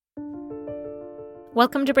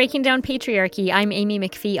Welcome to Breaking Down Patriarchy. I'm Amy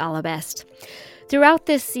McPhee Allabest. Throughout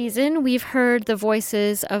this season, we've heard the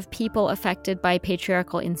voices of people affected by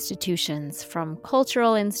patriarchal institutions, from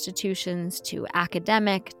cultural institutions to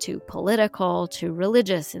academic to political to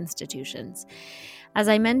religious institutions. As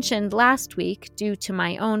I mentioned last week, due to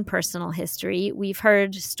my own personal history, we've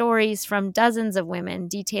heard stories from dozens of women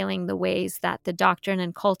detailing the ways that the doctrine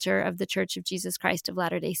and culture of the Church of Jesus Christ of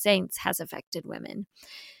Latter-day Saints has affected women.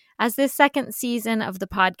 As this second season of the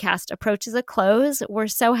podcast approaches a close, we're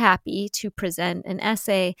so happy to present an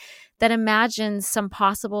essay that imagines some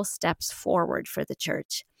possible steps forward for the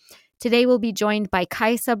church. Today we'll be joined by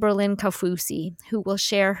Kaisa Berlin-Kaufusi, who will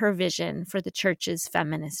share her vision for the church's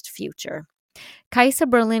feminist future. Kaisa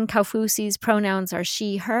Berlin-Kaufusi's pronouns are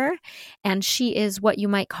she, her, and she is what you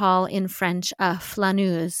might call in French a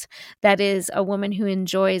flâneuse. That is, a woman who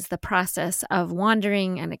enjoys the process of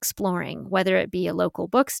wandering and exploring, whether it be a local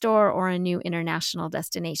bookstore or a new international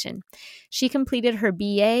destination. She completed her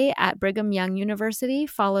BA at Brigham Young University,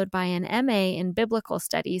 followed by an MA in Biblical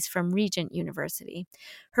Studies from Regent University.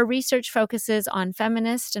 Her research focuses on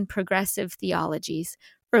feminist and progressive theologies,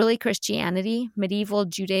 early Christianity, medieval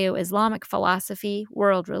Judeo-Islamic philosophy,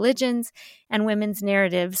 world religions, and women's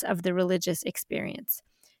narratives of the religious experience.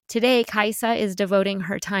 Today, Kaisa is devoting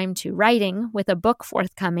her time to writing, with a book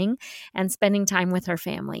forthcoming, and spending time with her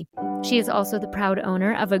family. She is also the proud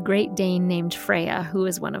owner of a Great Dane named Freya, who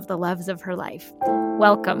is one of the loves of her life.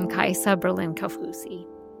 Welcome, Kaisa Berlin-Kaufusi.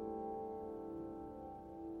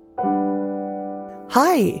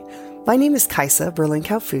 Hi, my name is Kaisa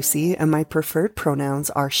Berlin-Kaufusi, and my preferred pronouns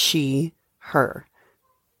are she, her.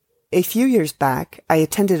 A few years back, I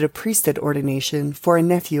attended a priesthood ordination for a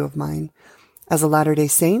nephew of mine. As a Latter-day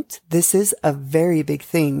Saint, this is a very big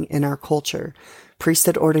thing in our culture.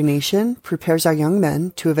 Priesthood ordination prepares our young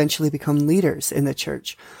men to eventually become leaders in the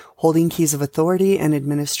church, holding keys of authority and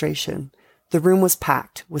administration. The room was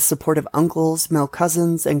packed with supportive uncles, male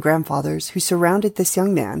cousins, and grandfathers who surrounded this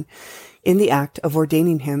young man in the act of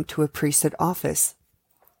ordaining him to a priesthood office.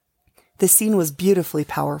 The scene was beautifully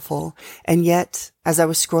powerful, and yet, as I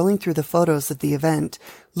was scrolling through the photos of the event,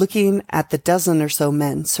 looking at the dozen or so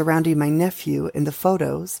men surrounding my nephew in the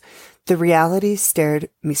photos, the reality stared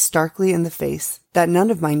me starkly in the face that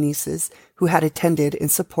none of my nieces who had attended in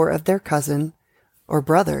support of their cousin or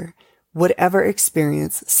brother would ever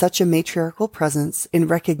experience such a matriarchal presence in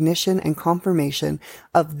recognition and confirmation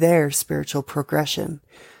of their spiritual progression.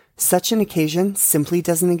 Such an occasion simply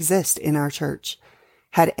doesn't exist in our church.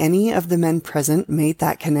 Had any of the men present made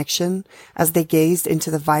that connection as they gazed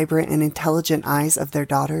into the vibrant and intelligent eyes of their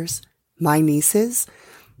daughters, my nieces?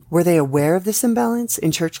 Were they aware of this imbalance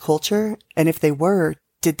in church culture? And if they were,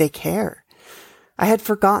 did they care? I had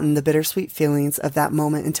forgotten the bittersweet feelings of that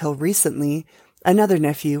moment until recently another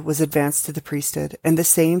nephew was advanced to the priesthood and the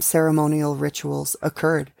same ceremonial rituals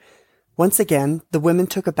occurred. Once again, the women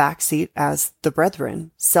took a back seat as the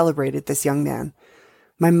brethren celebrated this young man.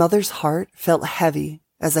 My mother's heart felt heavy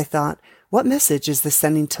as I thought, what message is this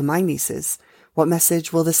sending to my nieces? What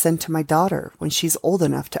message will this send to my daughter when she's old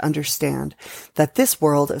enough to understand that this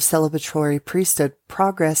world of celebratory priesthood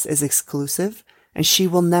progress is exclusive and she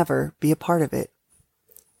will never be a part of it?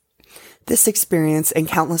 This experience and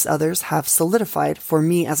countless others have solidified for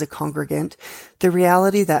me as a congregant the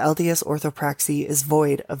reality that LDS orthopraxy is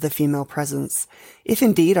void of the female presence. If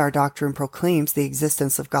indeed our doctrine proclaims the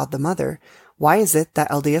existence of God the Mother, why is it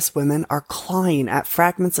that LDS women are clawing at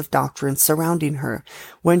fragments of doctrine surrounding her,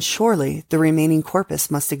 when surely the remaining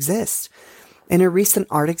corpus must exist? In a recent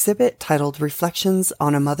art exhibit titled Reflections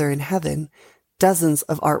on a Mother in Heaven, dozens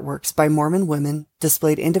of artworks by Mormon women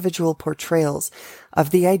displayed individual portrayals of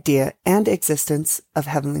the idea and existence of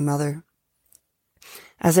Heavenly Mother.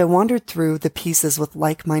 As I wandered through the pieces with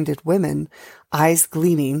like-minded women, eyes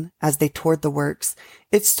gleaming as they toured the works,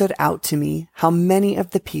 it stood out to me how many of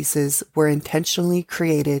the pieces were intentionally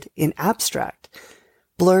created in abstract.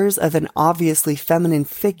 Blurs of an obviously feminine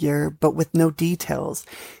figure, but with no details,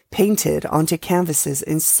 painted onto canvases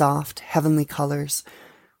in soft, heavenly colors.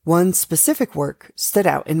 One specific work stood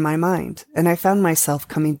out in my mind, and I found myself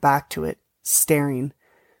coming back to it, staring.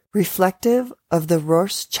 Reflective of the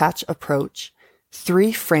Rorschach approach,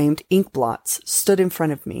 3 framed ink blots stood in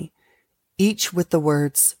front of me, each with the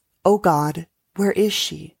words, "Oh God, where is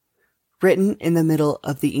she?" written in the middle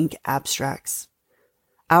of the ink abstracts.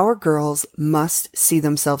 Our girls must see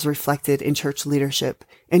themselves reflected in church leadership,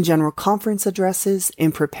 in general conference addresses,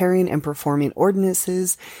 in preparing and performing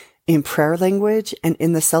ordinances, in prayer language, and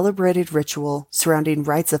in the celebrated ritual surrounding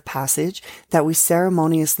rites of passage that we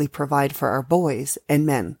ceremoniously provide for our boys and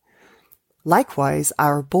men. Likewise,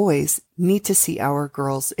 our boys need to see our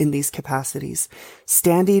girls in these capacities,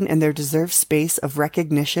 standing in their deserved space of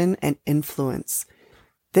recognition and influence.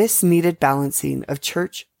 This needed balancing of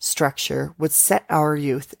church structure would set our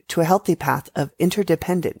youth to a healthy path of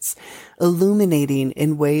interdependence, illuminating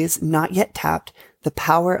in ways not yet tapped the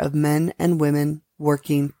power of men and women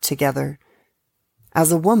working together. As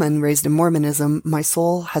a woman raised in Mormonism, my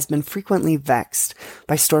soul has been frequently vexed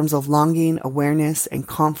by storms of longing, awareness, and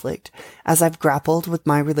conflict as I've grappled with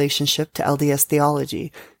my relationship to LDS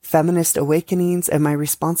theology, feminist awakenings, and my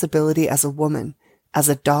responsibility as a woman, as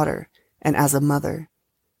a daughter, and as a mother.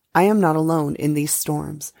 I am not alone in these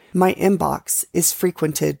storms. My inbox is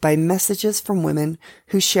frequented by messages from women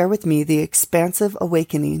who share with me the expansive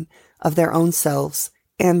awakening of their own selves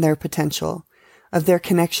and their potential, of their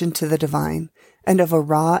connection to the divine, and of a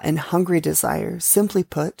raw and hungry desire, simply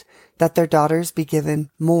put, that their daughters be given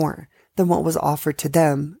more than what was offered to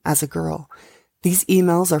them as a girl. These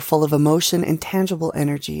emails are full of emotion and tangible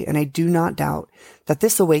energy, and I do not doubt that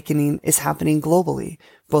this awakening is happening globally,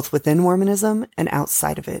 both within Mormonism and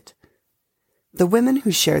outside of it. The women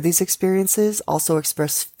who share these experiences also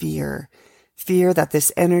express fear that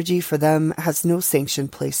this energy for them has no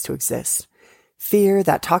sanctioned place to exist. Fear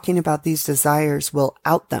that talking about these desires will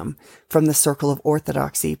out them from the circle of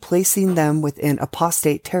orthodoxy, placing them within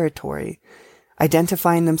apostate territory,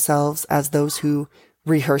 identifying themselves as those who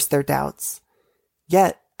rehearse their doubts.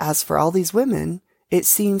 Yet, as for all these women, it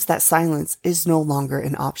seems that silence is no longer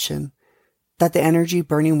an option, that the energy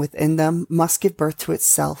burning within them must give birth to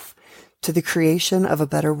itself, to the creation of a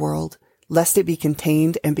better world, lest it be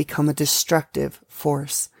contained and become a destructive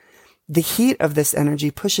force. The heat of this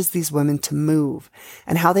energy pushes these women to move,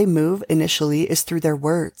 and how they move initially is through their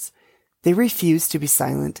words. They refuse to be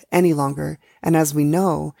silent any longer, and as we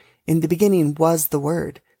know, in the beginning was the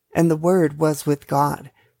Word, and the Word was with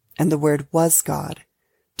God, and the Word was God.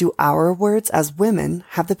 Do our words as women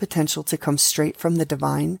have the potential to come straight from the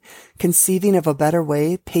divine, conceiving of a better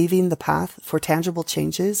way, paving the path for tangible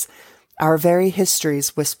changes? Our very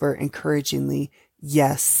histories whisper encouragingly,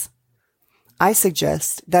 yes. I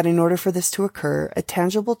suggest that in order for this to occur, a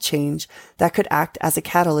tangible change that could act as a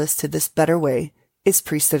catalyst to this better way is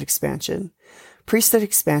priesthood expansion. Priesthood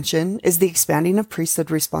expansion is the expanding of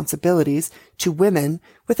priesthood responsibilities to women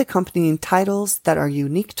with accompanying titles that are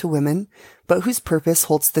unique to women, but whose purpose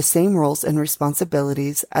holds the same roles and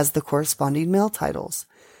responsibilities as the corresponding male titles.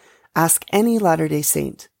 Ask any Latter-day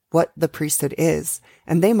Saint what the priesthood is,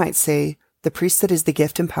 and they might say, the priesthood is the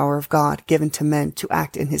gift and power of God given to men to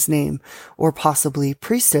act in his name, or possibly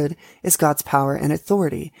priesthood is God's power and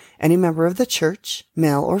authority. Any member of the church,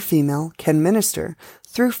 male or female, can minister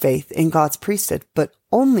through faith in God's priesthood, but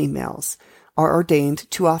only males are ordained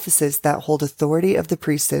to offices that hold authority of the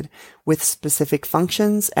priesthood with specific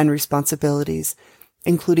functions and responsibilities,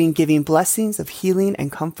 including giving blessings of healing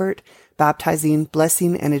and comfort, baptizing,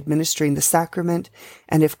 blessing, and administering the sacrament,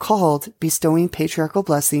 and if called, bestowing patriarchal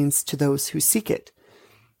blessings to those who seek it.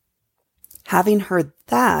 Having heard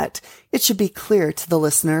that, it should be clear to the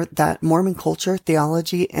listener that Mormon culture,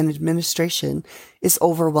 theology, and administration is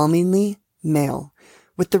overwhelmingly male.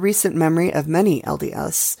 With the recent memory of many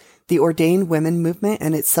LDS, the ordained women movement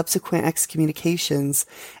and its subsequent excommunications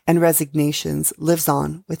and resignations lives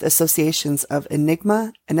on with associations of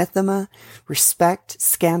enigma, anathema, respect,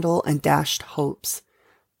 scandal, and dashed hopes.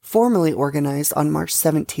 Formally organized on March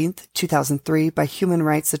 17, 2003 by human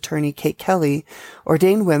rights attorney Kate Kelly,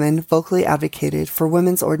 ordained women vocally advocated for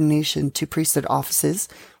women's ordination to priesthood offices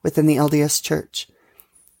within the LDS Church.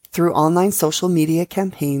 Through online social media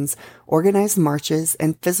campaigns, organized marches,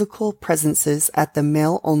 and physical presences at the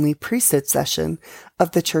male-only priesthood session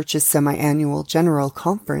of the church's semi-annual general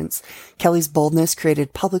conference, Kelly's boldness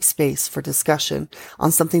created public space for discussion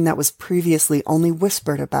on something that was previously only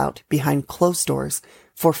whispered about behind closed doors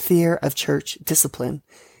for fear of church discipline.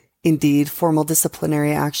 Indeed, formal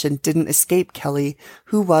disciplinary action didn't escape Kelly,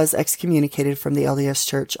 who was excommunicated from the LDS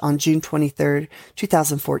Church on June 23,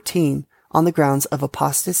 2014, on the grounds of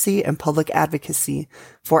apostasy and public advocacy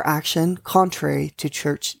for action contrary to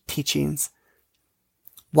church teachings.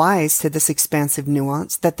 Wise to this expansive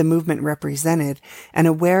nuance that the movement represented and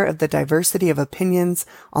aware of the diversity of opinions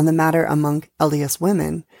on the matter among LDS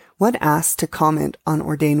women, when asked to comment on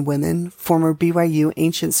ordained women, former BYU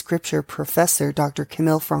ancient scripture professor Dr.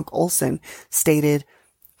 Camille Frank Olson stated,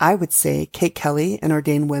 I would say Kate Kelly and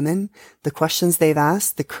ordained women, the questions they've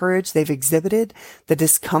asked, the courage they've exhibited, the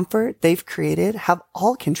discomfort they've created have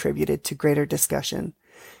all contributed to greater discussion.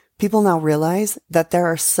 People now realize that there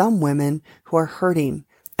are some women who are hurting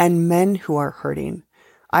and men who are hurting.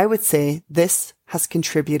 I would say this has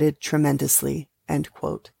contributed tremendously, end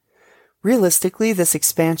quote. Realistically, this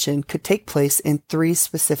expansion could take place in 3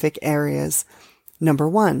 specific areas. Number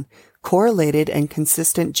 1, correlated and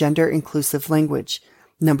consistent gender-inclusive language.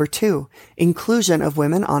 Number 2, inclusion of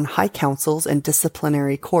women on high councils and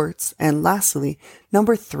disciplinary courts. And lastly,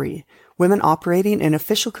 number 3, women operating in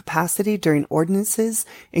official capacity during ordinances,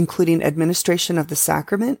 including administration of the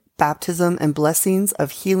sacrament, baptism, and blessings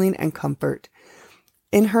of healing and comfort.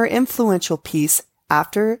 In her influential piece,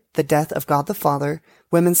 After the Death of God the Father,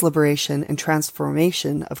 Women's Liberation and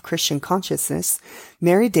Transformation of Christian Consciousness,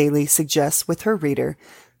 Mary Daly suggests with her reader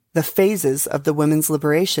the phases of the women's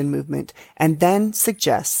liberation movement, and then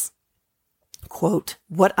suggests, quote,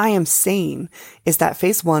 "What I am saying is that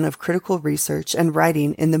phase 1 of critical research and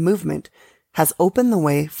writing in the movement has opened the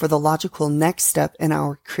way for the logical next step in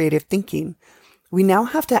our creative thinking. We now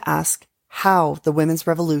have to ask how the women's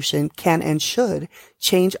revolution can and should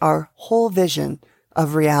change our whole vision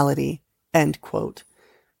of reality," end quote.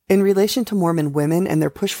 In relation to Mormon women and their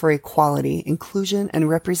push for equality, inclusion, and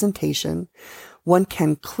representation, one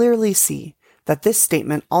can clearly see that this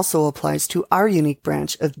statement also applies to our unique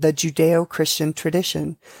branch of the Judeo-Christian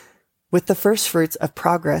tradition, with the first fruits of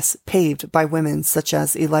progress paved by women such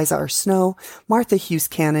as Eliza R. Snow, Martha Hughes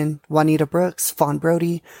Cannon, Juanita Brooks, Fawn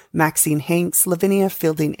Brody, Maxine Hanks, Lavinia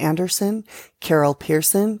Fielding Anderson, Carol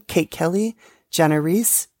Pearson, Kate Kelly, Jana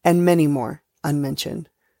Reese, and many more unmentioned.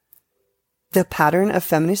 The pattern of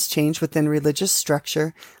feminist change within religious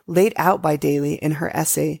structure laid out by Daly in her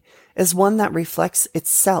essay is one that reflects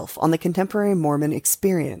itself on the contemporary Mormon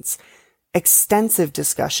experience. Extensive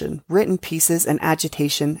discussion, written pieces, and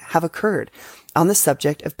agitation have occurred on the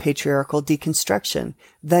subject of patriarchal deconstruction.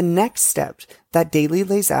 The next step that Daly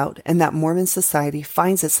lays out and that Mormon society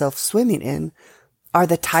finds itself swimming in are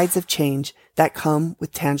the tides of change that come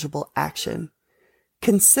with tangible action.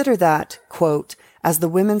 Consider that, quote, as the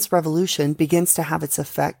women's revolution begins to have its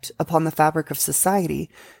effect upon the fabric of society,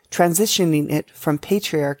 transitioning it from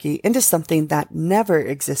patriarchy into something that never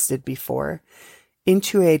existed before,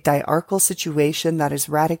 into a diarchal situation that is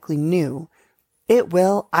radically new, it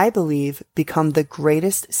will, I believe, become the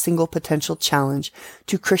greatest single potential challenge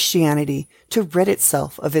to Christianity to rid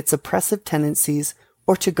itself of its oppressive tendencies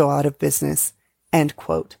or to go out of business, end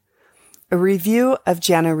quote. A review of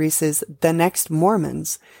Jana Reese's The Next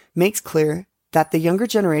Mormons makes clear that the younger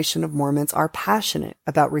generation of Mormons are passionate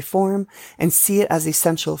about reform and see it as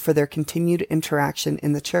essential for their continued interaction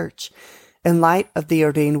in the church. In light of the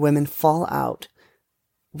ordained women fallout,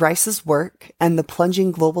 Rice's work and the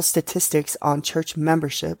plunging global statistics on church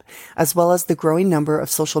membership, as well as the growing number of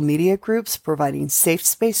social media groups providing safe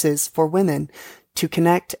spaces for women to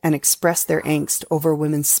connect and express their angst over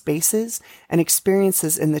women's spaces and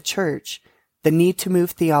experiences in the church, the need to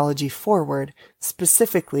move theology forward,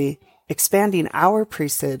 specifically expanding our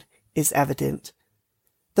priesthood, is evident.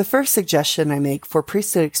 The first suggestion I make for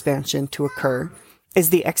priesthood expansion to occur is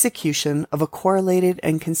the execution of a correlated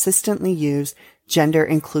and consistently used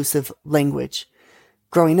gender-inclusive language.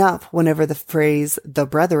 Growing up, whenever the phrase "the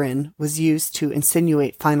brethren" was used to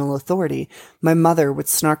insinuate final authority, my mother would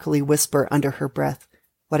snarkily whisper under her breath,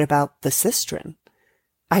 "What about the sistren?"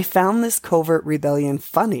 I found this covert rebellion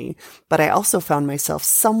funny, but I also found myself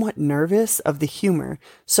somewhat nervous of the humor,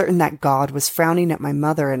 certain that God was frowning at my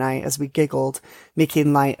mother and I as we giggled,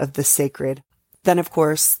 making light of the sacred. Then, of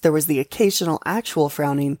course, there was the occasional actual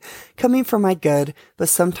frowning coming from my good, but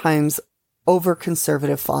sometimes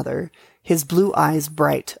over-conservative father, his blue eyes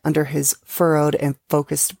bright under his furrowed and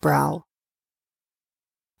focused brow.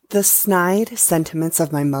 The snide sentiments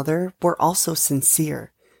of my mother were also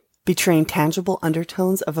sincere, betraying tangible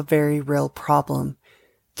undertones of a very real problem.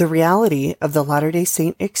 The reality of the Latter-day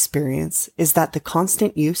Saint experience is that the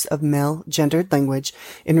constant use of male-gendered language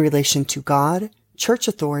in relation to God, church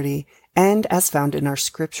authority, and as found in our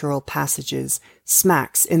scriptural passages,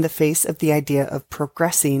 smacks in the face of the idea of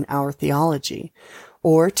progressing our theology,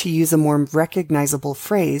 or to use a more recognizable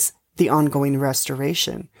phrase, the ongoing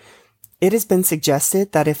restoration. It has been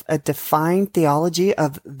suggested that if a defined theology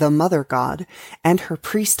of the Mother God and her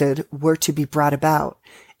priesthood were to be brought about,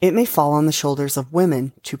 it may fall on the shoulders of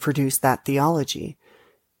women to produce that theology.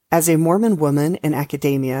 As a Mormon woman in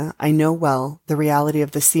academia, I know well the reality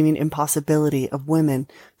of the seeming impossibility of women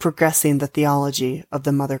progressing the theology of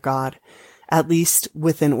the Mother God, at least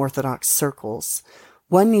within Orthodox circles.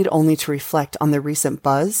 One need only to reflect on the recent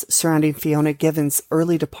buzz surrounding Fiona Given's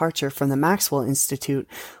early departure from the Maxwell Institute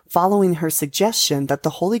following her suggestion that the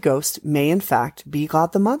Holy Ghost may in fact be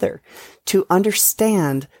God the Mother, to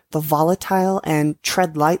understand the volatile and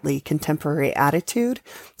tread lightly contemporary attitude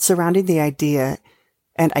surrounding the idea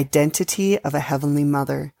and identity of a Heavenly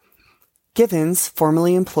Mother. Givens,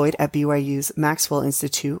 formerly employed at BYU's Maxwell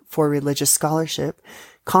Institute for Religious Scholarship,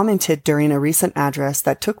 commented during a recent address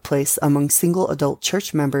that took place among single adult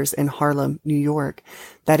church members in Harlem, New York,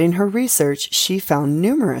 that in her research she found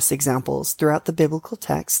numerous examples throughout the biblical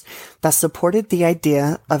text that supported the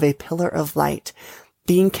idea of a pillar of light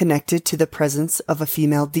being connected to the presence of a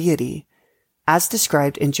female deity. As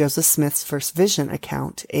described in Joseph Smith's first vision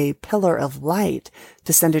account, a pillar of light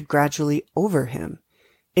descended gradually over him,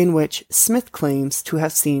 in which Smith claims to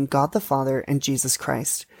have seen God the Father and Jesus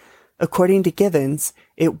Christ. According to Givens,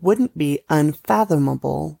 it wouldn't be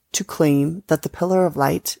unfathomable to claim that the pillar of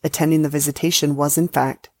light attending the visitation was in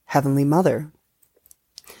fact Heavenly Mother.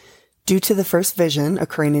 Due to the first vision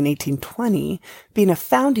occurring in 1820 being a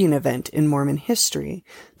founding event in Mormon history,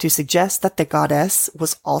 to suggest that the goddess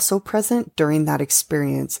was also present during that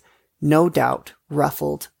experience no doubt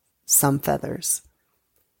ruffled some feathers.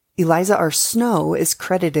 Eliza R. Snow is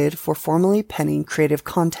credited for formally penning creative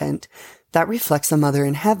content that reflects a mother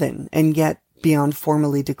in heaven, and yet, beyond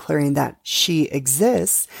formally declaring that she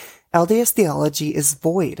exists, LDS theology is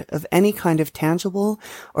void of any kind of tangible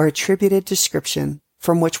or attributed description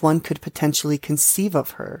from which one could potentially conceive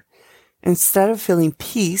of her. Instead of feeling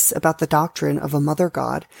peace about the doctrine of a mother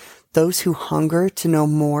god, those who hunger to know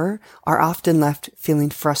more are often left feeling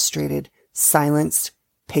frustrated, silenced,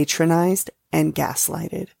 patronized, and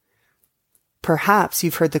gaslighted. Perhaps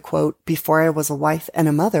you've heard the quote, "Before I was a wife and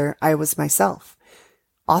a mother, I was myself."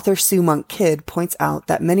 Author Sue Monk Kidd points out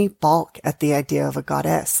that many balk at the idea of a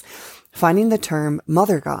goddess, finding the term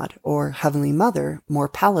mother god or heavenly mother more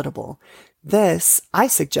palatable. This, I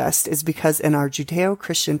suggest, is because in our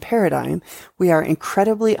Judeo-Christian paradigm, we are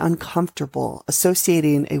incredibly uncomfortable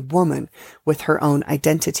associating a woman with her own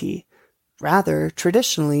identity. Rather,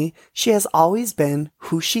 traditionally, she has always been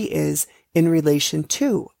who she is in relation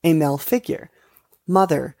to a male figure.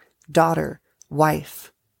 Mother, daughter,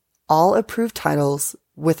 wife, all approved titles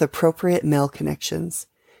with appropriate male connections.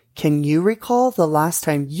 Can you recall the last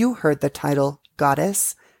time you heard the title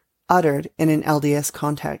goddess uttered in an LDS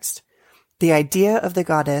context? The idea of the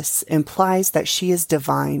goddess implies that she is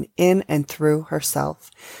divine in and through herself,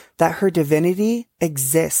 that her divinity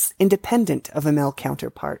exists independent of a male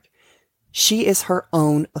counterpart. She is her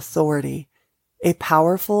own authority, a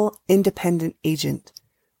powerful, independent agent.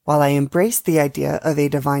 While I embrace the idea of a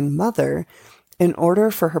divine mother, in order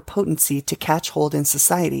for her potency to catch hold in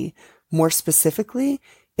society, more specifically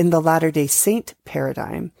in the Latter-day Saint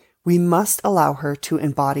paradigm, we must allow her to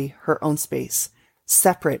embody her own space,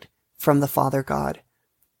 separate from the Father God.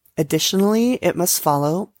 Additionally, it must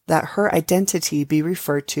follow that her identity be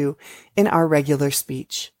referred to in our regular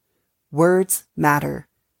speech. Words matter.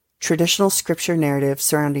 Traditional scripture narrative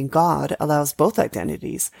surrounding God allows both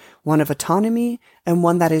identities, one of autonomy and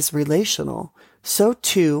one that is relational. So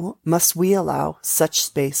too must we allow such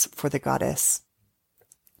space for the goddess.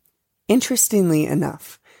 Interestingly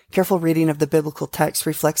enough, careful reading of the biblical text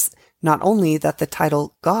reflects not only that the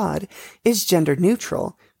title God is gender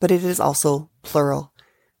neutral, but it is also plural.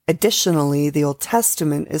 Additionally, the Old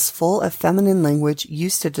Testament is full of feminine language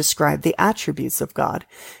used to describe the attributes of God,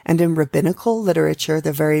 and in rabbinical literature,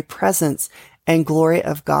 the very presence and glory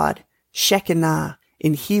of God, Shekinah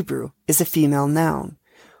in Hebrew, is a female noun.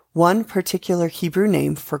 One particular Hebrew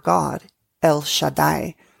name for God, El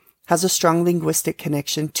Shaddai, has a strong linguistic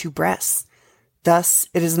connection to breasts. Thus,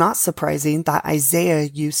 it is not surprising that Isaiah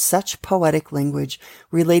used such poetic language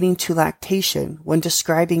relating to lactation when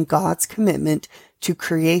describing God's commitment to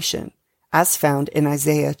creation, as found in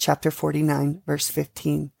Isaiah chapter 49, verse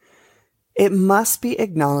 15. It must be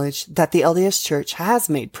acknowledged that the LDS Church has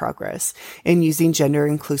made progress in using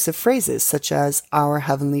gender-inclusive phrases such as our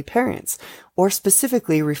heavenly parents, or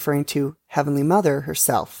specifically referring to Heavenly Mother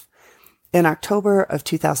herself. In October of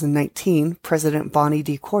 2019, President Bonnie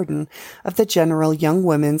D. Cordon of the General Young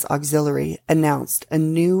Women's Auxiliary announced a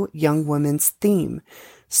new Young Women's theme,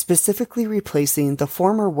 specifically replacing the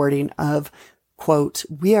former wording of, quote,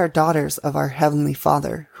 "We are daughters of our Heavenly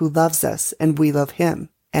Father, who loves us, and we love Him,"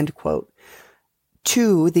 end quote,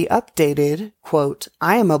 to the updated, quote,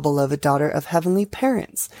 "I am a beloved daughter of heavenly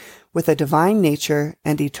parents, with a divine nature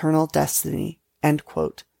and eternal destiny," end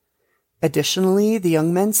quote. Additionally, the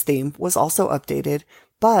Young Men's theme was also updated,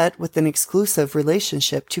 but with an exclusive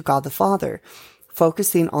relationship to God the Father,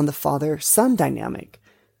 focusing on the father-son dynamic.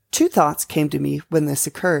 Two thoughts came to me when this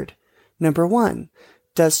occurred. Number one,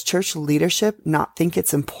 does church leadership not think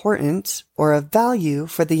it's important or of value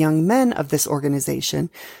for the young men of this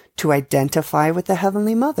organization to identify with the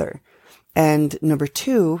Heavenly Mother? And number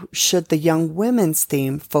two, should the Young Women's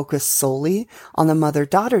theme focus solely on the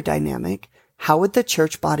mother-daughter dynamic? How would the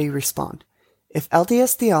church body respond? If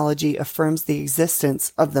LDS theology affirms the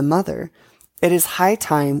existence of the mother, it is high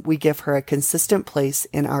time we give her a consistent place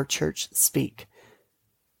in our church speak.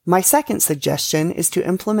 My second suggestion is to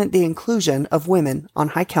implement the inclusion of women on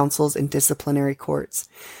high councils and disciplinary courts.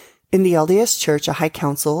 In the LDS Church, a high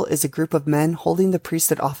council is a group of men holding the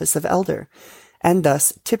priesthood office of elder, and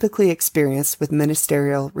thus typically experienced with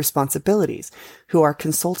ministerial responsibilities, who are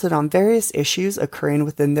consulted on various issues occurring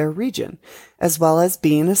within their region, as well as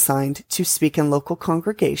being assigned to speak in local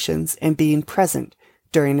congregations and being present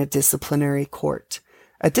during a disciplinary court.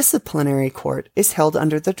 A disciplinary court is held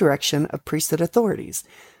under the direction of priesthood authorities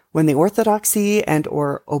when the orthodoxy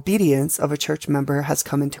and/or obedience of a church member has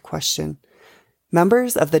come into question.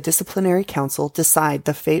 Members of the disciplinary council decide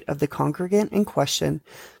the fate of the congregant in question,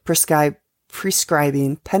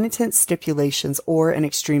 prescribing penitent stipulations or, in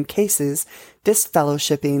extreme cases,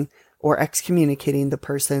 disfellowshipping or excommunicating the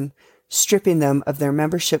person, stripping them of their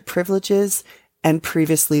membership privileges and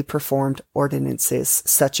previously performed ordinances,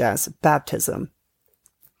 such as baptism.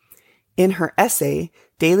 In her essay,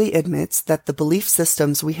 Daly admits that the belief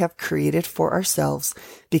systems we have created for ourselves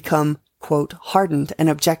become, quote, hardened and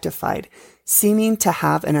objectified, seeming to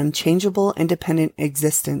have an unchangeable, independent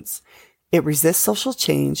existence. It resists social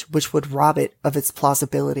change, which would rob it of its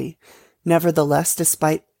plausibility. Nevertheless,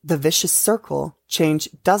 despite the vicious circle, change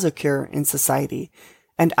does occur in society,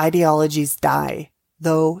 and ideologies die,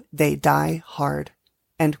 though they die hard.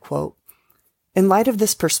 End quote. In light of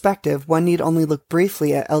this perspective, one need only look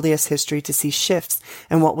briefly at LDS history to see shifts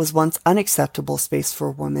in what was once unacceptable space for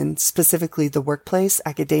women, specifically the workplace,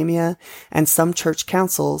 academia, and some church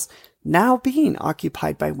councils, now being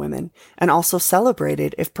occupied by women, and also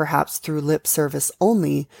celebrated, if perhaps through lip service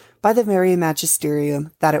only, by the very magisterium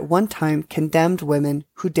that at one time condemned women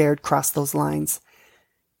who dared cross those lines.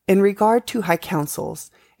 In regard to high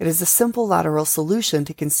councils, it is a simple lateral solution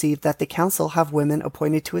to conceive that the council have women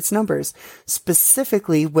appointed to its numbers,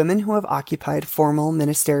 specifically women who have occupied formal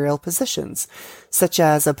ministerial positions, such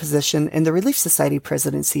as a position in the Relief Society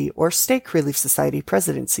presidency or stake Relief Society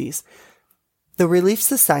presidencies. The Relief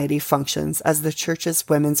Society functions as the church's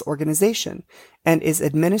women's organization and is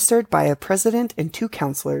administered by a president and 2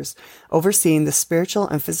 counselors, overseeing the spiritual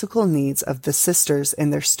and physical needs of the sisters in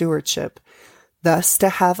their stewardship. Thus, to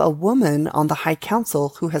have a woman on the High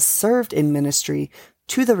Council who has served in ministry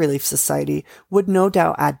to the Relief Society would no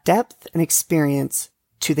doubt add depth and experience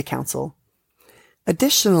to the council.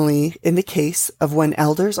 Additionally, in the case of when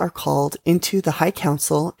elders are called into the High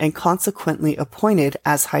Council and consequently appointed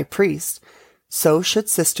as high priest, so should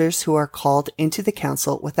sisters who are called into the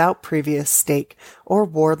council without previous stake or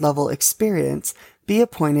ward-level experience be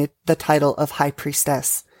appointed the title of high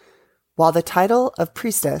priestess. While the title of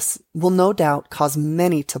priestess will no doubt cause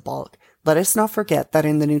many to balk, let us not forget that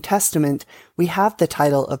in the New Testament we have the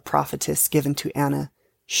title of prophetess given to Anna.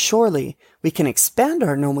 Surely we can expand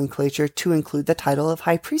our nomenclature to include the title of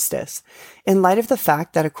high priestess, in light of the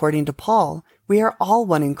fact that according to Paul, we are all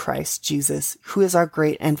one in Christ Jesus, who is our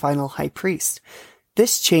great and final high priest.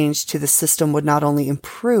 This change to the system would not only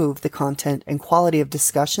improve the content and quality of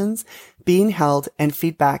discussions being held and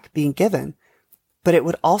feedback being given, but it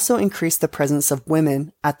would also increase the presence of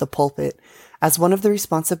women at the pulpit, as one of the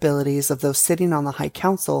responsibilities of those sitting on the High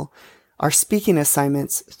Council are speaking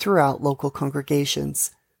assignments throughout local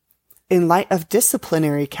congregations. In light of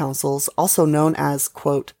disciplinary councils, also known as,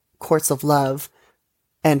 quote, courts of love,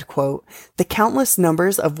 end quote, the countless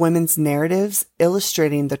numbers of women's narratives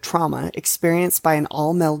illustrating the trauma experienced by an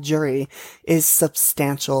all-male jury is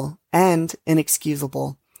substantial and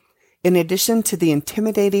inexcusable. In addition to the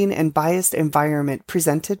intimidating and biased environment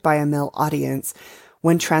presented by a male audience,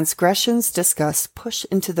 when transgressions discussed push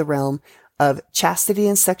into the realm of chastity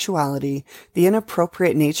and sexuality, the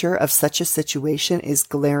inappropriate nature of such a situation is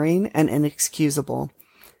glaring and inexcusable.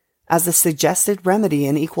 As a suggested remedy,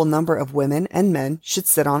 an equal number of women and men should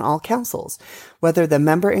sit on all councils, whether the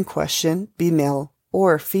member in question be male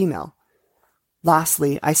or female.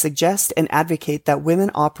 Lastly, I suggest and advocate that women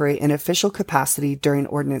operate in official capacity during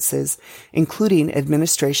ordinances, including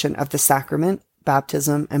administration of the sacrament,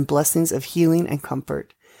 baptism, and blessings of healing and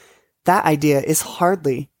comfort. That idea is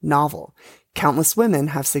hardly novel. Countless women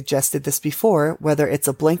have suggested this before, whether it's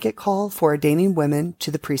a blanket call for ordaining women to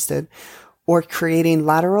the priesthood or creating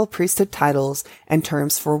lateral priesthood titles and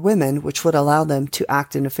terms for women which would allow them to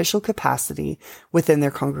act in official capacity within their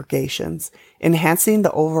congregations, enhancing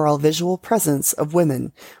the overall visual presence of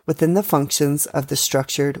women within the functions of the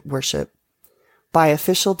structured worship. By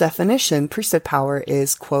official definition, priesthood power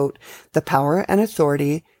is, quote, the power and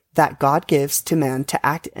authority that God gives to man to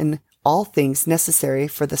act in all things necessary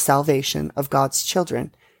for the salvation of God's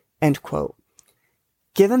children, end quote.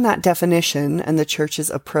 Given that definition and the church's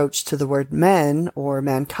approach to the word men or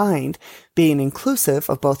mankind being inclusive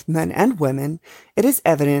of both men and women, it is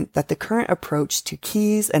evident that the current approach to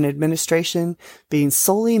keys and administration being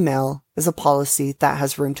solely male is a policy that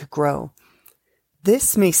has room to grow.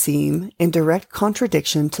 This may seem in direct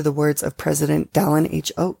contradiction to the words of President Dallin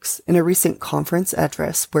H. Oaks in a recent conference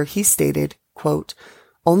address where he stated, quote,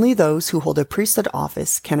 "Only those who hold a priesthood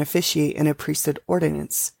office can officiate in a priesthood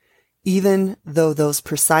ordinance. Even though those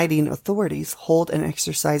presiding authorities hold and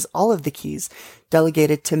exercise all of the keys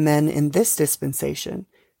delegated to men in this dispensation,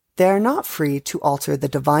 they are not free to alter the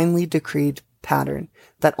divinely decreed pattern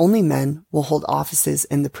that only men will hold offices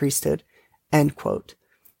in the priesthood." End quote.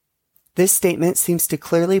 This statement seems to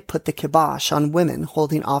clearly put the kibosh on women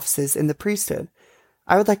holding offices in the priesthood.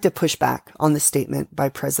 I would like to push back on the statement by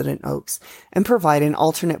President Oaks and provide an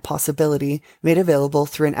alternate possibility made available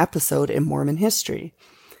through an episode in Mormon history.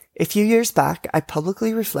 A few years back, I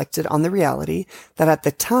publicly reflected on the reality that at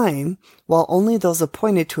the time, while only those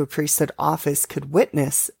appointed to a priesthood office could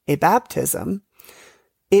witness a baptism,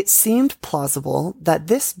 it seemed plausible that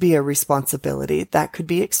this be a responsibility that could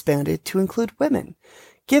be expanded to include women,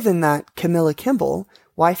 given that Camilla Kimball,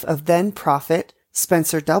 wife of then prophet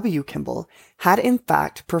Spencer W. Kimball, had in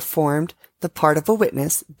fact performed the part of a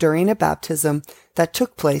witness during a baptism that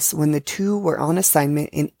took place when the two were on assignment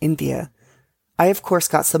in India. I, of course,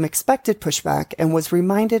 got some expected pushback and was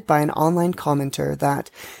reminded by an online commenter that,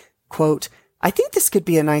 quote, "I think this could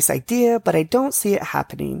be a nice idea, but I don't see it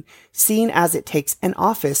happening, seeing as it takes an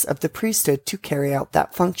office of the priesthood to carry out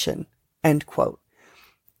that function." End quote.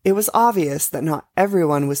 It was obvious that not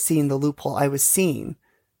everyone was seeing the loophole I was seeing.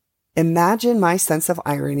 Imagine my sense of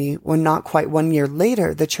irony when not quite 1 year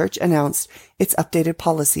later, the church announced its updated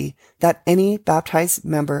policy that any baptized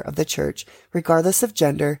member of the church, regardless of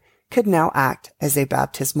gender, could now act as a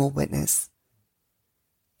baptismal witness.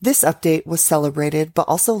 This update was celebrated, but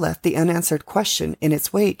also left the unanswered question in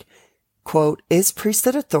its wake. Quote, "Is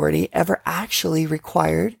priesthood authority ever actually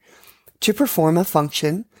required to perform a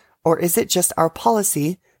function, or is it just our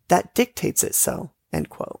policy that dictates it so?" End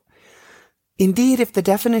quote. Indeed, if the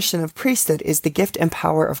definition of priesthood is the gift and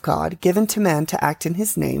power of God given to man to act in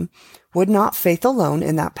his name, would not faith alone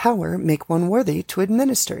in that power make one worthy to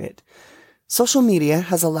administer it? Social media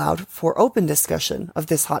has allowed for open discussion of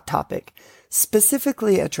this hot topic,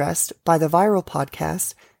 specifically addressed by the viral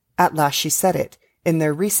podcast, At Last She Said It, in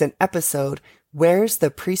their recent episode, Where's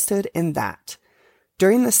the Priesthood in That?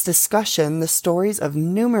 During this discussion, the stories of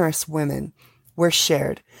numerous women were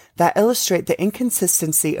shared that illustrate the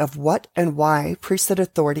inconsistency of what and why priesthood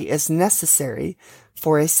authority is necessary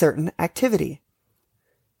for a certain activity.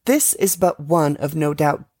 This is but one of no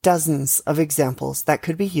doubt dozens of examples that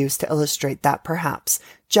could be used to illustrate that perhaps,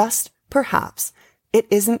 just perhaps, it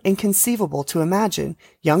isn't inconceivable to imagine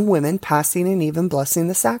young women passing and even blessing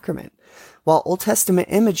the sacrament. While Old Testament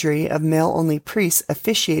imagery of male-only priests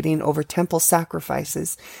officiating over temple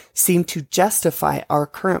sacrifices seem to justify our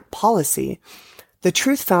current policy, the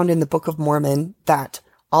truth found in the Book of Mormon that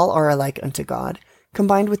all are alike unto God,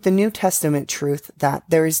 combined with the New Testament truth that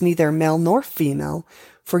there is neither male nor female,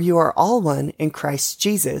 for you are all one in Christ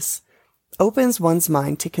Jesus, opens one's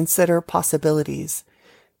mind to consider possibilities.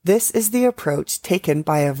 This is the approach taken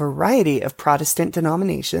by a variety of Protestant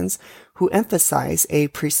denominations who emphasize a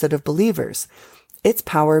priesthood of believers, its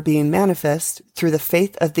power being manifest through the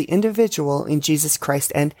faith of the individual in Jesus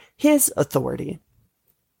Christ and his authority.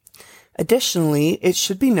 Additionally, it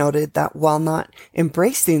should be noted that while not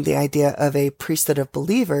embracing the idea of a priesthood of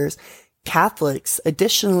believers, Catholics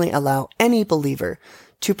additionally allow any believer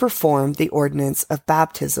to perform the ordinance of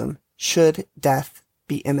baptism should death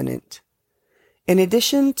be imminent. In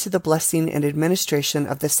addition to the blessing and administration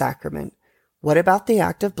of the sacrament, what about the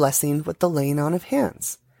act of blessing with the laying on of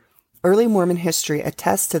hands? Early Mormon history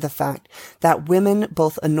attests to the fact that women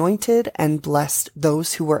both anointed and blessed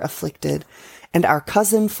those who were afflicted, and our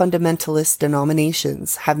cousin fundamentalist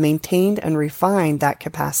denominations have maintained and refined that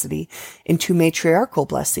capacity into matriarchal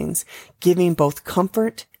blessings, giving both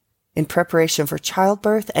comfort in preparation for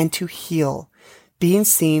childbirth and to heal, being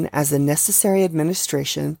seen as a necessary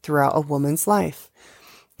administration throughout a woman's life.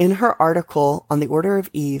 In her article on the Order of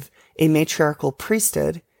Eve, A Matriarchal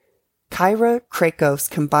Priesthood, Kyra Krakos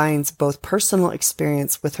combines both personal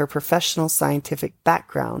experience with her professional scientific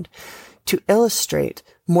background to illustrate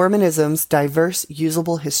Mormonism's diverse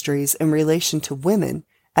usable histories in relation to women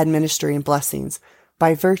administering blessings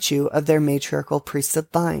by virtue of their matriarchal priesthood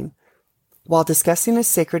line. While discussing a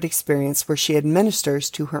sacred experience where she administers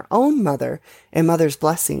to her own mother a mother's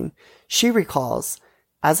blessing, she recalls,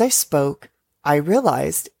 "As I spoke, I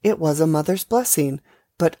realized it was a mother's blessing,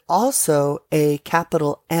 but also a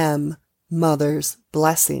capital M, mother's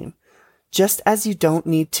blessing. Just as you don't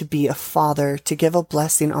need to be a father to give a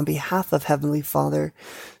blessing on behalf of Heavenly Father,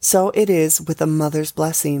 so it is with a mother's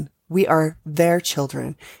blessing. We are their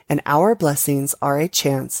children, and our blessings are a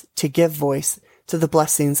chance to give voice to the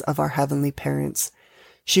blessings of our heavenly parents.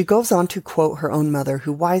 She goes on to quote her own mother,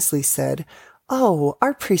 who wisely said, "Oh,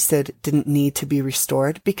 our priesthood didn't need to be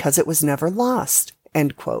restored because it was never lost,"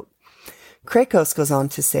 end quote. Krekos goes on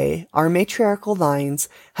to say, "Our matriarchal lines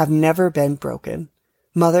have never been broken.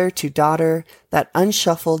 Mother to daughter, that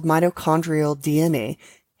unshuffled mitochondrial DNA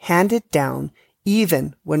handed down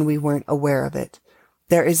even when we weren't aware of it.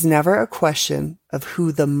 There is never a question of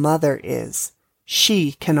who the mother is.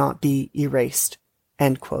 She cannot be erased,"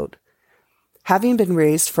 end quote. Having been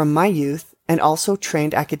raised from my youth and also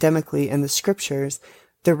trained academically in the scriptures,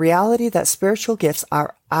 the reality that spiritual gifts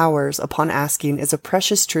are ours upon asking is a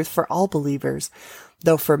precious truth for all believers,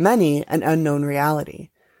 though for many an unknown reality.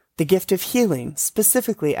 The gift of healing,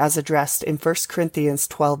 specifically as addressed in 1 Corinthians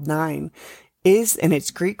 12:9, is in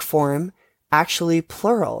its Greek form actually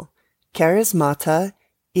plural, charismata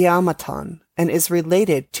iamaton, and is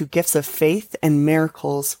related to gifts of faith and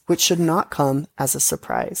miracles, which should not come as a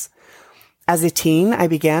surprise. As a teen, I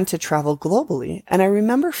began to travel globally, and I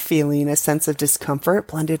remember feeling a sense of discomfort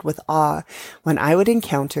blended with awe when I would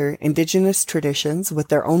encounter indigenous traditions with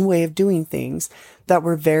their own way of doing things that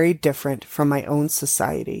were very different from my own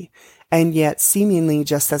society, and yet seemingly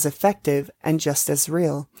just as effective and just as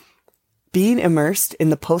real. Being immersed in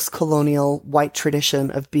the post-colonial white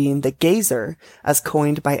tradition of being the gazer, as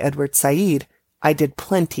coined by Edward Said, I did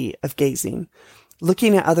plenty of gazing,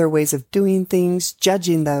 looking at other ways of doing things,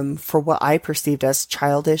 judging them for what I perceived as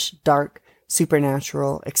childish, dark,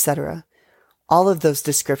 supernatural, etc. All of those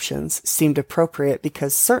descriptions seemed appropriate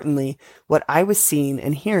because certainly what I was seeing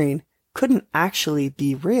and hearing couldn't actually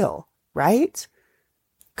be real, right?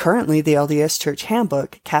 Currently, the LDS Church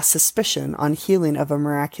Handbook casts suspicion on healing of a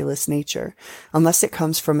miraculous nature, unless it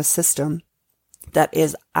comes from a system that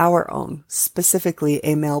is our own, specifically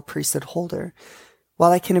a male priesthood holder.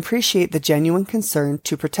 While I can appreciate the genuine concern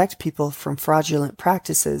to protect people from fraudulent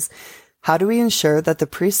practices, how do we ensure that the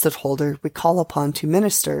priesthood holder we call upon to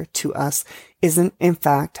minister to us isn't in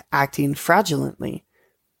fact acting fraudulently?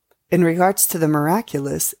 In regards to the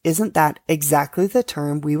miraculous, isn't that exactly the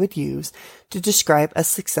term we would use to describe a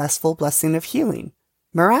successful blessing of healing?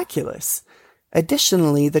 Miraculous.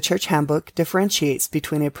 Additionally, the Church Handbook differentiates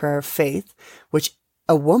between a prayer of faith, which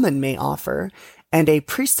a woman may offer, and a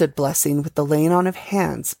priesthood blessing with the laying on of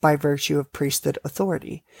hands by virtue of priesthood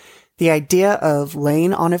authority. The idea of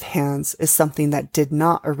laying on of hands is something that did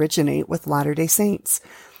not originate with Latter-day Saints.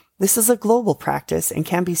 This is a global practice and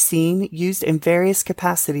can be seen used in various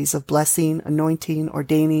capacities of blessing, anointing,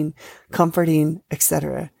 ordaining, comforting,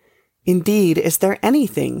 etc. Indeed, is there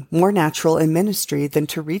anything more natural in ministry than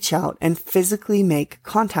to reach out and physically make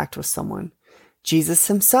contact with someone? Jesus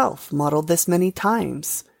himself modeled this many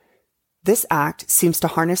times. This act seems to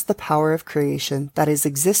harness the power of creation that is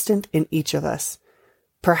existent in each of us.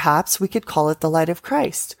 Perhaps we could call it the light of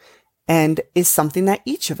Christ, and is something that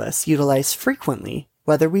each of us utilize frequently,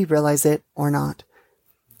 whether we realize it or not.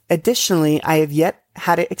 Additionally, I have yet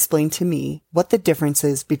had it explained to me what the difference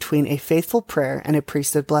is between a faithful prayer and a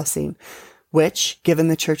priesthood blessing, which, given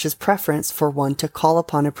the church's preference for one to call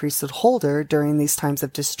upon a priesthood holder during these times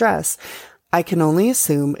of distress, I can only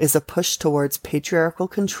assume is a push towards patriarchal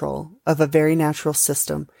control of a very natural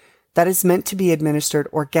system that is meant to be administered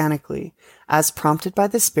organically, as prompted by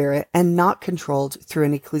the Spirit, and not controlled through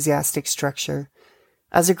an ecclesiastic structure.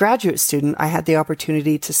 As a graduate student, I had the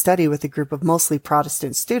opportunity to study with a group of mostly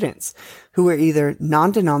Protestant students who were either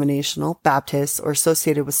non-denominational, Baptists, or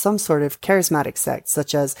associated with some sort of charismatic sect,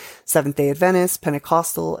 such as Seventh-day Adventist,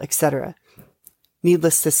 Pentecostal, etc.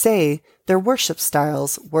 Needless to say, their worship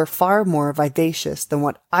styles were far more vivacious than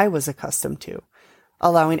what I was accustomed to,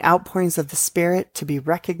 allowing outpourings of the Spirit to be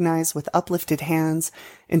recognized with uplifted hands,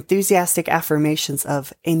 enthusiastic affirmations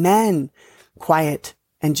of Amen, quiet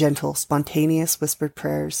and gentle, spontaneous whispered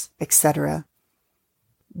prayers, etc.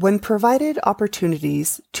 When provided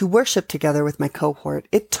opportunities to worship together with my cohort,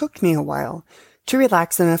 it took me a while to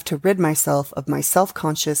relax enough to rid myself of my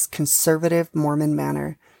self-conscious, conservative Mormon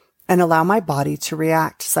manner and allow my body to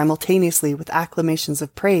react simultaneously with acclamations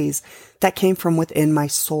of praise that came from within my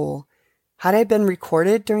soul. Had I been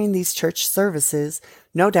recorded during these church services,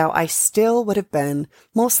 no doubt I still would have been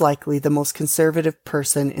most likely the most conservative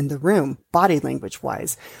person in the room, body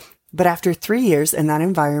language-wise. But after 3 years in that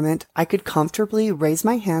environment, I could comfortably raise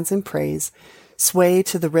my hands in praise, sway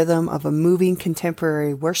to the rhythm of a moving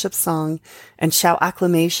contemporary worship song, and shout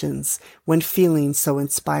acclamations when feeling so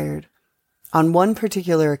inspired. On one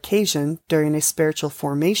particular occasion, during a spiritual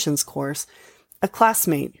formations course, a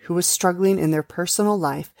classmate who was struggling in their personal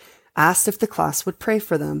life asked if the class would pray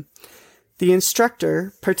for them. The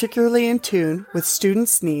instructor, particularly in tune with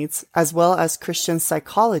students' needs as well as Christian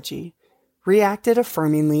psychology, reacted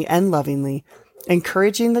affirmingly and lovingly,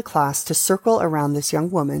 encouraging the class to circle around this young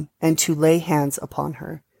woman and to lay hands upon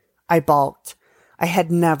her. I balked. I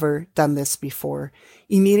had never done this before.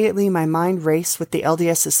 Immediately, my mind raced with the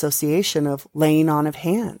LDS association of laying on of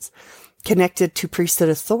hands, connected to priesthood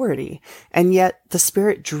authority, and yet the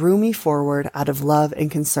Spirit drew me forward out of love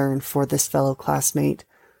and concern for this fellow classmate.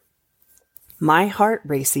 My heart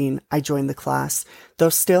racing, I joined the class, though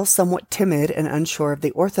still somewhat timid and unsure of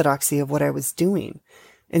the orthodoxy of what I was doing.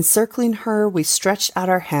 Encircling her, we stretched out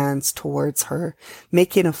our hands towards her,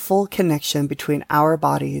 making a full connection between our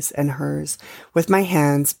bodies and hers, with my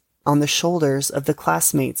hands on the shoulders of the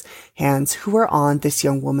classmates' hands who were on this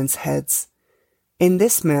young woman's heads. In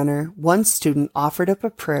this manner, one student offered up a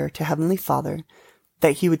prayer to Heavenly Father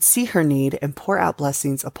that he would see her need and pour out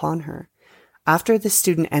blessings upon her. After the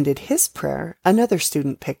student ended his prayer, another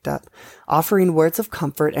student picked up, offering words of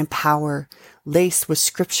comfort and power, laced with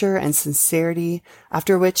scripture and sincerity,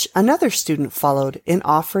 after which another student followed in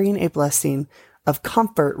offering a blessing of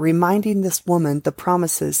comfort, reminding this woman the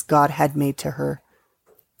promises God had made to her.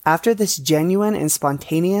 After this genuine and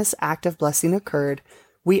spontaneous act of blessing occurred,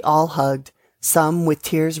 we all hugged, some with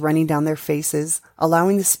tears running down their faces,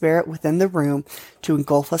 allowing the Spirit within the room to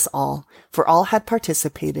engulf us all, for all had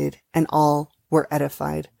participated and all were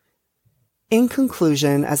edified. In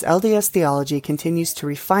conclusion, as LDS theology continues to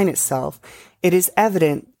refine itself, it is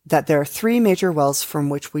evident that there are three major wells from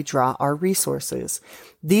which we draw our resources.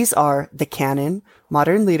 These are the canon,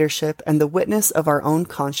 modern leadership, and the witness of our own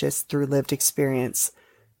conscience through lived experience.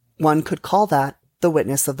 One could call that the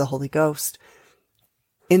witness of the Holy Ghost.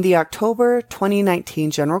 In the October 2019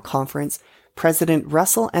 General Conference, President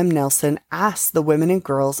Russell M. Nelson asked the women and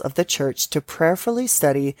girls of the church to prayerfully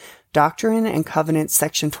study Doctrine and Covenants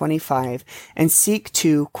Section 25 and seek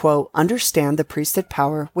to, quote, understand the priesthood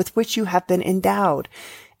power with which you have been endowed,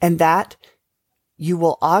 and that you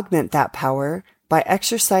will augment that power by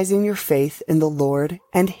exercising your faith in the Lord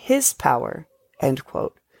and His power, end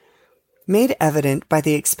quote. Made evident by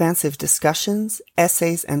the expansive discussions,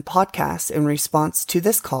 essays, and podcasts in response to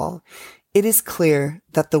this call, it is clear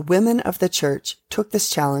that the women of the church took this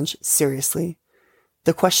challenge seriously.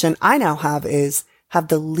 The question I now have is, have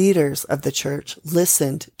the leaders of the church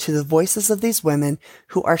listened to the voices of these women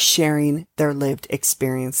who are sharing their lived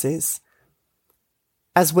experiences?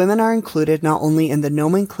 As women are included not only in the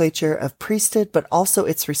nomenclature of priesthood, but also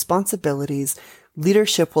its responsibilities,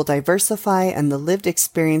 leadership will diversify and the lived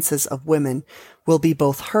experiences of women will be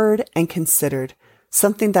both heard and considered,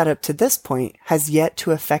 something that up to this point has yet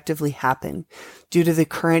to effectively happen due to the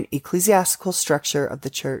current ecclesiastical structure of the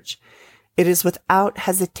church. It is without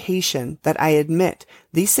hesitation that I admit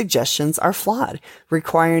these suggestions are flawed,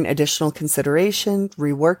 requiring additional consideration,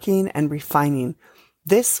 reworking, and refining.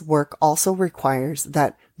 This work also requires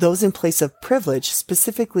that those in place of privilege,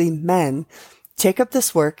 specifically men, take up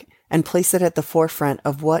this work and place it at the forefront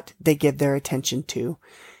of what they give their attention to.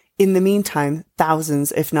 In the meantime,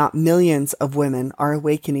 thousands, if not millions, of women are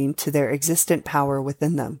awakening to their existent power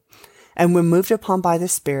within them. And when moved upon by the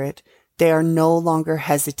Spirit, they are no longer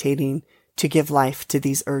hesitating to give life to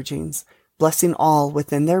these urgings, blessing all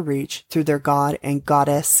within their reach through their God and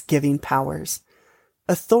Goddess-giving powers.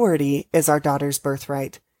 Authority is our daughter's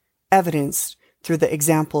birthright, evidenced through the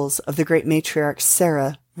examples of the great matriarchs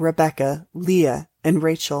Sarah, Rebecca, Leah, and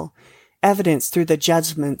Rachel, evidenced through the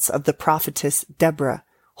judgments of the prophetess Deborah,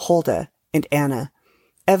 Huldah, and Anna,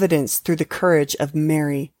 evidenced through the courage of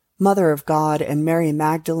Mary, Mother of God, and Mary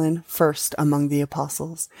Magdalene, first among the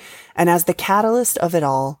apostles, and as the catalyst of it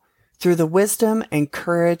all, through the wisdom and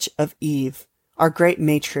courage of Eve, our great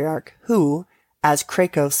matriarch, who, as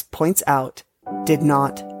Krakos points out, did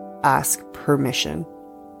not ask permission.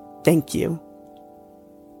 Thank you.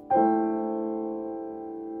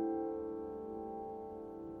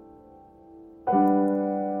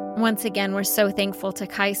 Once again, we're so thankful to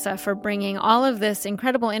Kaisa for bringing all of this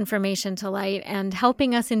incredible information to light and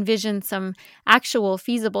helping us envision some actual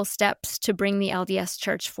feasible steps to bring the LDS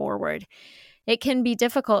Church forward. It can be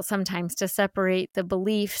difficult sometimes to separate the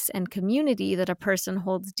beliefs and community that a person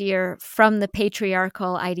holds dear from the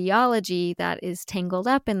patriarchal ideology that is tangled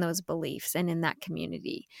up in those beliefs and in that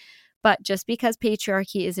community. But just because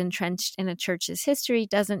patriarchy is entrenched in a church's history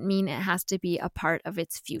doesn't mean it has to be a part of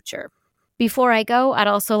its future. Before I go, I'd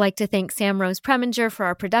also like to thank Sam Rose Preminger for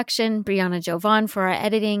our production, Brianna Jovan for our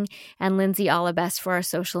editing, and Lindsay Alabest for our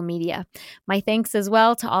social media. My thanks as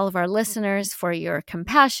well to all of our listeners for your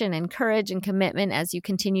compassion and courage and commitment as you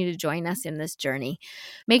continue to join us in this journey.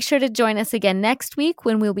 Make sure to join us again next week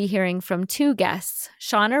when we'll be hearing from two guests,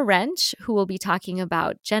 Shauna Wrench, who will be talking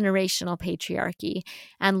about generational patriarchy,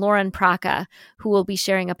 and Lauren Praka, who will be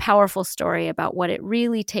sharing a powerful story about what it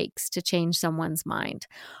really takes to change someone's mind.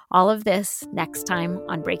 All of this next time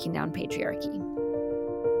on Breaking Down Patriarchy.